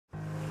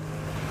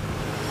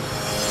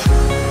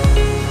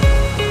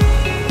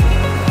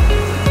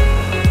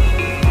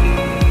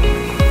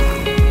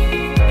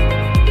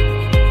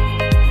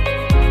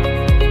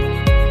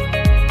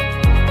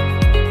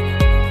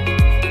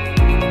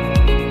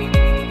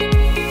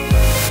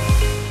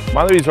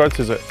Mali Resorts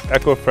is an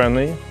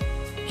eco-friendly,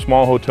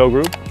 small hotel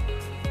group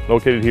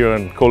located here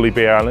on Koh Lipe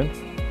Island.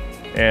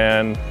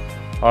 And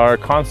our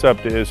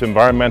concept is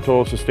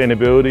environmental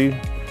sustainability,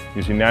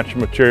 using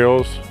natural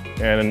materials,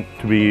 and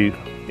to be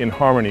in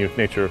harmony with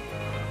nature.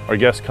 Our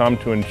guests come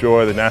to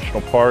enjoy the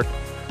national park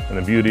and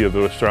the beauty of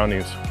those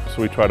surroundings,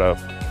 so we try to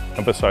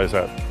emphasize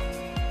that.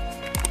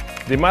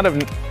 The amount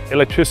of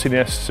electricity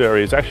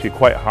necessary is actually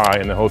quite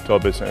high in the hotel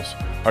business.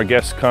 Our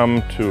guests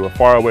come to a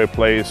faraway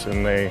place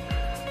and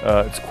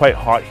it's quite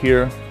hot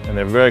here, and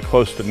they're very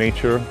close to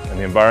nature and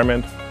the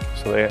environment,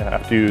 so they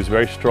have to use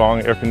very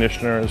strong air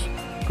conditioners,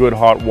 good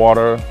hot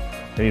water.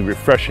 They need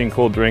refreshing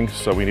cold drinks,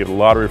 so we need a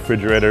lot of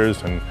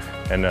refrigerators and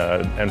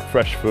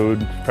fresh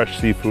food, fresh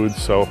seafood.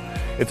 So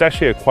it's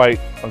actually a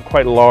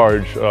quite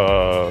large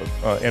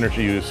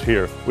energy use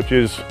here, which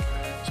is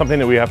something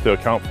that we have to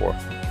account for.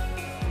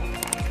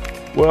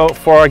 Well,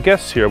 for our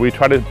guests here, we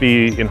try to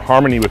be in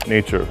harmony with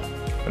nature,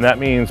 and that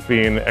means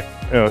being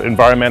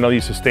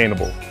environmentally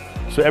sustainable.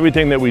 So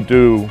everything that we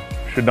do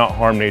should not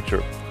harm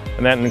nature,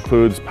 and that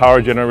includes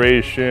power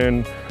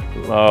generation,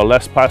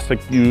 less plastic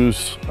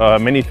use,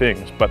 many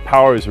things, but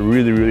power is a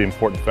really, really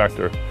important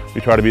factor.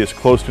 We try to be as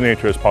close to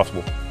nature as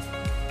possible.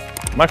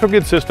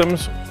 Microgrid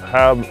systems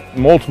have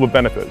multiple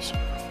benefits,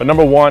 but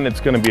number one, it's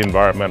going to be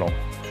environmental.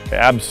 It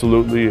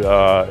absolutely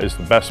is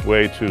the best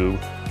way to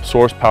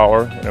source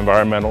power in an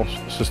environmental,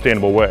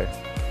 sustainable way.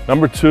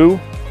 Number two,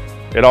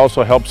 it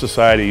also helps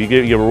society. You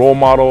give a role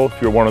model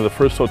if you're one of the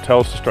first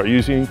hotels to start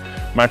using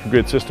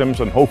microgrid systems,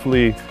 and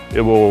hopefully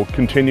it will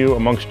continue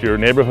amongst your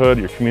neighborhood,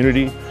 your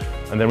community,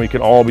 and then we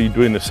can all be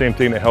doing the same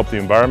thing to help the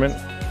environment.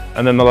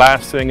 And then the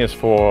last thing is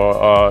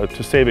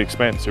to save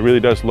expense. It really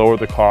does lower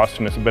the cost,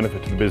 and it's a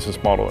benefit to the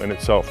business model in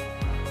itself.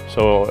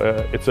 So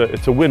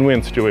it's a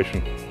win-win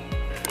situation.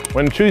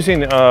 When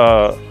choosing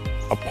a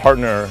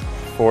partner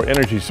for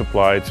energy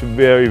supply, it's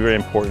very, very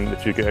important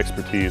that you get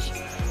expertise.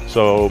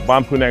 So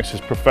Banpu Next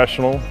is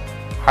professional,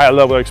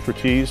 high-level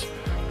expertise.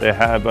 They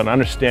have an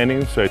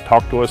understanding, so they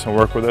talk to us and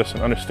work with us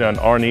and understand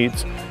our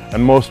needs,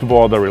 and most of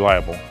all, they're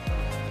reliable.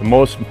 The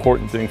most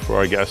important thing for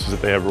our guests is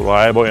that they have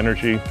reliable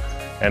energy,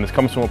 and it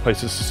comes from a place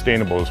that's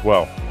sustainable as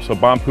well. So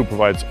Banpu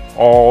provides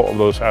all of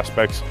those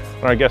aspects,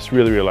 and our guests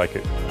really, really like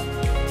it.